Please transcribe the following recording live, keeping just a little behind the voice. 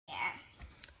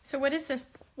So what is this?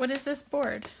 What is this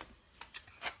board?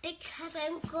 Because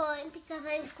I'm going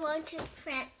to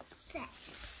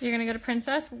Princess. You're gonna go to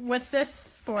Princess. What's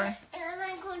this for? And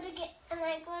I'm going to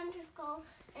go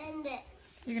in this.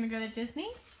 You're gonna go to Disney?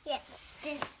 Yes,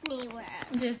 Disney World.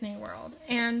 Disney World.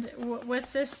 And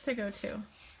what's this to go to?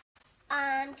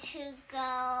 To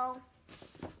go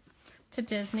To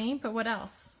Disney, but what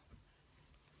else?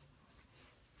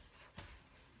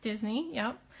 Disney,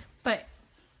 yep. But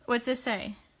what's this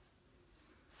say?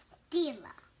 Dila.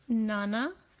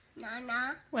 Nana.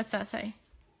 Nana. What's that say?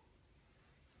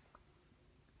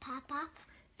 Papa.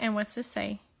 And what's this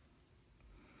say?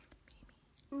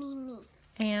 Mimi.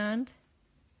 And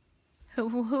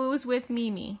who's with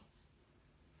Mimi?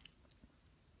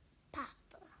 Papa.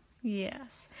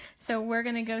 Yes. So we're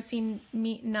going to go see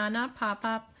Nana,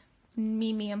 Papa,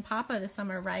 Mimi, and Papa this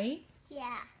summer, right?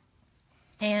 Yeah.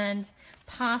 And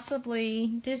possibly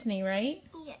Disney, right?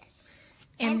 Yes.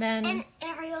 And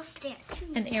Ariel's there too.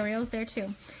 And Ariel's there too.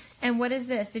 And what is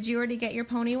this? Did you already get your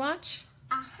pony watch?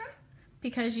 Uh-huh.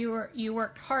 Because you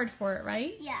worked hard for it,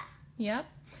 right? Yeah. Yep.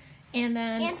 And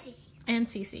then And Cece. And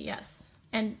Cece, yes.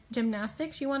 And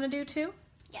gymnastics you want to do too?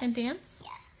 Yes. And dance?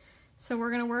 Yeah. So we're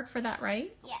going to work for that,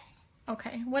 right? Yes.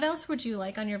 Okay. What else would you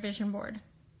like on your vision board?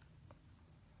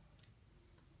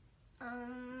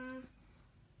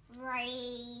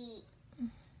 Right.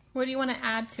 What do you want to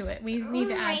add to it? We need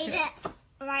to add to it.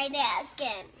 Write it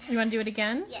again. You want to do it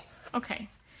again? Yes. Okay.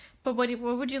 But what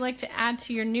would you like to add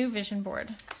to your new vision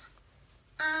board?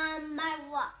 My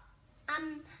what?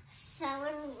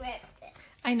 Someone ripped it.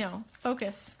 I know.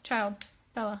 Focus. Child.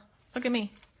 Bella. Look at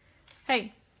me.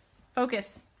 Hey.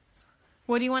 Focus.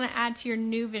 What do you want to add to your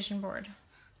new vision board?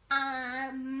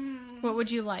 What would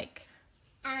you like?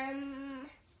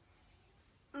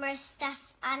 More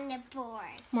stuff on the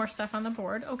board. More stuff on the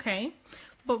board. Okay.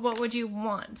 But what would you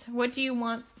want? What do you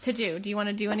want to do? Do you want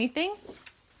to do anything?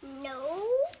 No.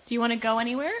 Do you want to go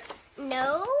anywhere?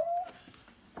 No.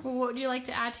 Well, what would you like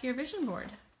to add to your vision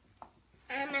board?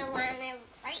 I want to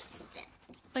write stuff.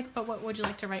 But what would you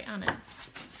like to write on it?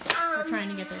 We're trying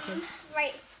to get there, kids.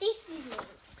 Write Cece's name.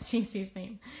 Cece's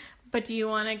name. But do you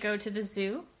want to go to the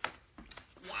zoo?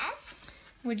 Yes.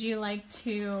 Would you like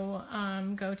to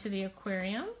go to the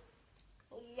aquarium?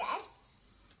 Yes.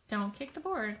 Don't kick the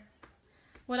board.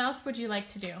 What else would you like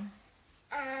to do?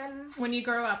 When you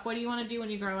grow up, what do you want to do when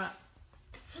you grow up?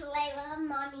 play with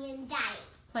Mommy and Daddy.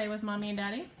 Play with Mommy and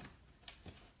Daddy?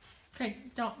 Okay,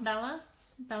 don't, Bella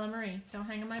Marie, don't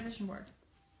hang on my vision board.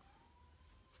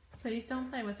 Please don't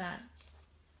play with that.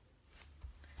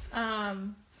 Yeah,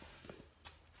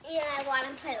 I want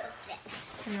to play with this.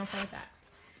 You don't play with that.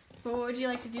 But what would you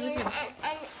like to do with your...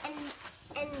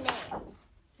 And there.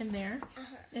 In there?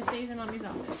 It stays in Mommy's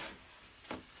office.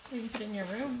 You can put it in your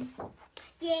room.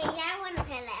 Yeah, I want to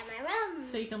play that in my room.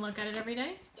 So you can look at it every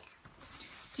day? Yeah.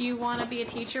 Do you want to be a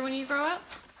teacher when you grow up?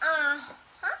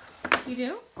 Uh-huh. You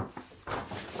do?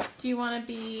 Do you want to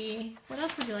be... What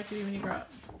else would you like to be when you grow up?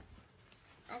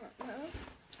 I don't know.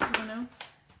 You don't know?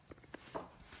 Do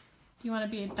you want to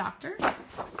be a doctor?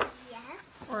 Yes.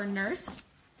 Or a nurse?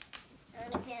 I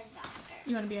want to be a doctor.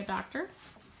 You want to be a doctor?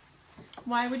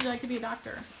 Why would you like to be a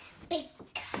doctor?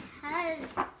 Because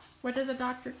What does a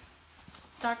doctor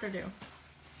do?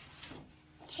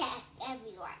 check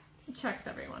everywhere. He checks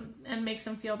everyone and makes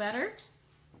them feel better?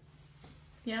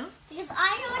 Yeah? Because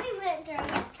I already went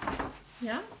there.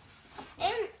 Yeah?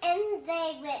 And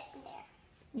they went there.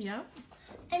 Yeah?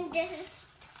 And this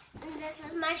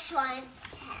is my shrine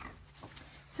tab.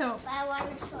 So, But I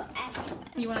want to show everyone.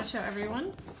 you want to show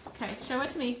everyone? Okay, show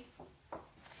it to me.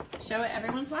 Show it,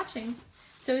 everyone's watching.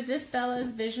 So is this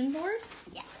Bella's vision board?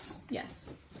 Yes.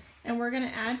 Yes. And we're going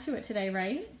to add to it today,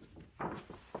 right?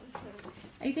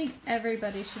 I think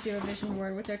everybody should do a vision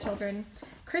board with their children.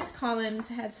 Chris Collins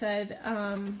had said,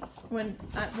 when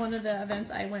at one of the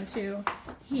events I went to,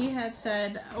 he had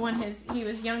said when he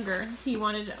was younger, he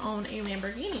wanted to own a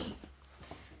Lamborghini.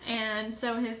 And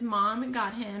so his mom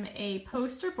got him a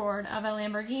poster board of a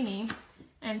Lamborghini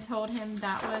and told him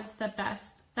that was the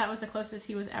best, that was the closest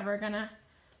he was ever going to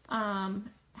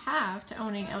have to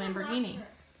owning a Lamborghini.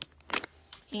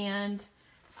 And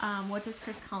what does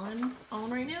Chris Collins own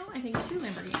right now? I think 2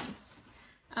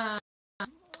 Lamborghinis.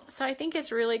 So I think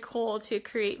it's really cool to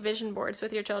create vision boards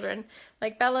with your children.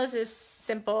 Like Bella's is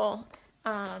simple.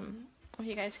 If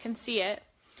you guys can see it.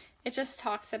 It just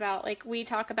talks about, like we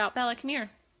talk about, Bella, come here.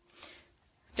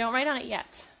 Don't write on it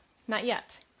yet. Not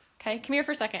yet. Okay, come here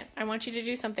for a second. I want you to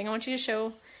do something. I want you to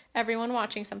show everyone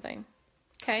watching something.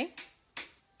 Okay?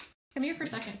 Come here for a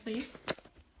second, please.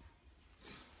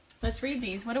 Let's read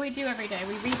these. What do we do every day?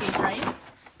 We read these, right?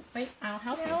 Wait, I'll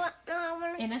help you. No, I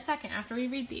want in a second after we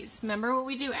read these. Remember what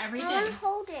we do every I day. want to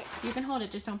hold it. You can hold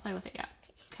it, just don't play with it yet.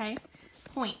 Okay?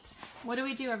 Point. What do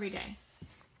we do every day?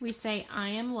 We say, I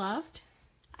am loved.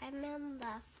 I am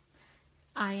loved.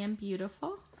 I am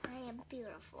beautiful. I am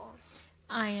beautiful.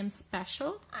 I am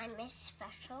special. I'm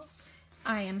special.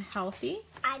 I am healthy.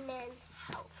 I'm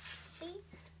healthy.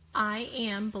 I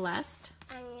am blessed.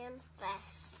 I am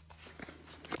blessed.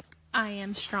 I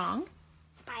am strong.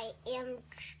 I am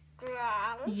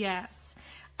strong. Yes.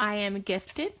 I am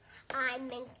gifted. I'm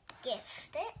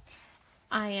gifted.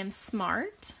 I am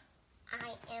smart.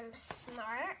 I am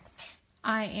smart.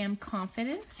 I am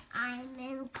confident. I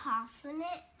am confident.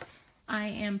 I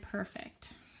am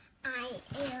perfect. I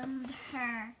am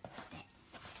perfect.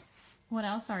 What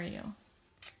else are you?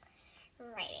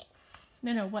 Write it.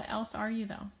 No, what else are you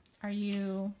though? Are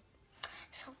you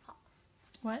So tall.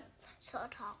 what? So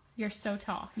tall. You're so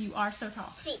tall. You are so tall.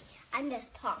 See, I'm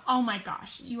just tall. Oh my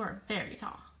gosh, you are very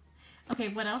tall. Okay,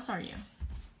 what else are you?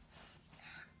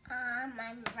 I'm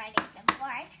writing the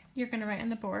board. You're gonna write on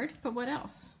the board, but what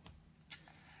else?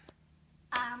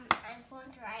 I'm going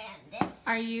to write on this.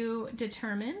 Are you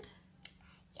determined?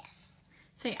 Yes.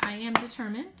 Say, I am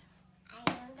determined.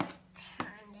 I am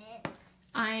determined.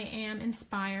 I am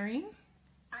inspiring.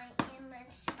 I am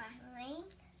inspiring.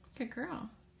 Good girl.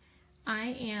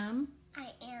 I am I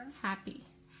am happy.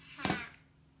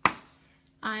 happy.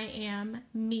 I am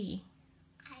me.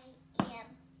 I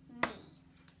am me.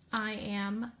 I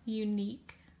am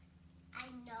unique. I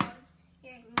know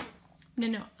you're me.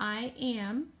 No, I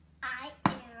am I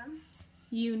am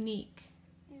unique.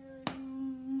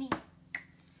 unique.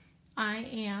 I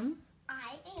am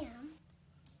I am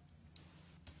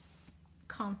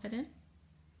confident.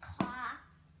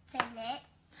 confident.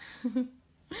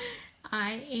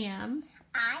 I am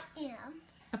I am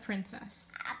a princess.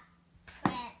 a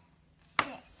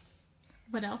princess.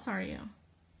 What else are you?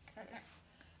 I don't know.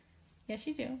 Yes,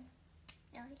 you do. No,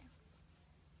 you don't.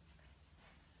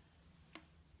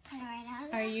 Can I write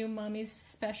on Are that? you mommy's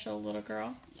special little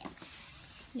girl?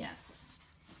 Yes. Yes.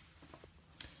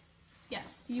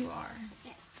 Yes, you are.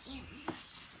 Yeah.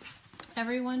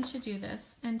 Everyone should do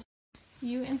this. And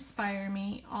you inspire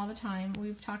me all the time.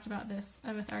 We've talked about this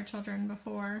with our children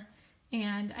before.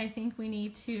 And I think we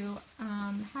need to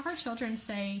have our children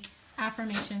say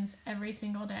affirmations every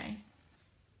single day.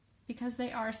 Because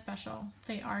they are special.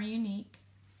 They are unique.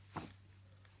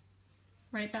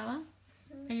 Right, Bella?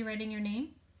 Are you writing your name?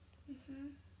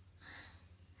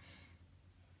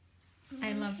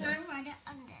 I love Can this. I write it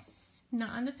on this? Not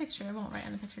on the picture. I won't write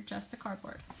on the picture, just the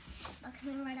cardboard. But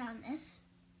can I write it on this?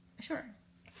 Sure.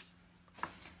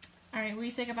 All right, will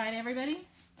you say goodbye to everybody?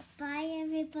 Bye,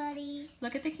 everybody.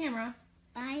 Look at the camera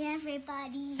Bye,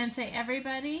 everybody. and say,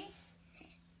 everybody,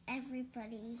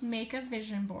 Everybody, make a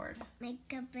vision board.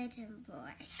 make a vision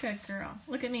board. Good girl.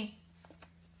 Look at me.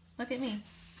 Look at me.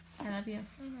 I love you.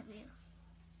 I love you.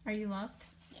 Are you loved?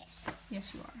 Yes.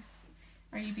 Yes, you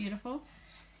are. Are you beautiful?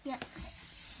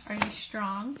 Yes. Are you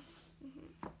strong?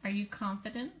 Are you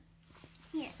confident?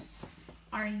 Yes.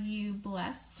 Are you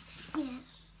blessed?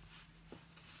 Yes.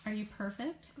 Are you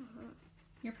perfect?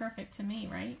 You're perfect to me,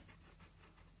 right?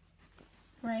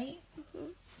 Right?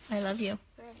 I love you.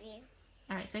 Love you.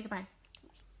 All right, say goodbye.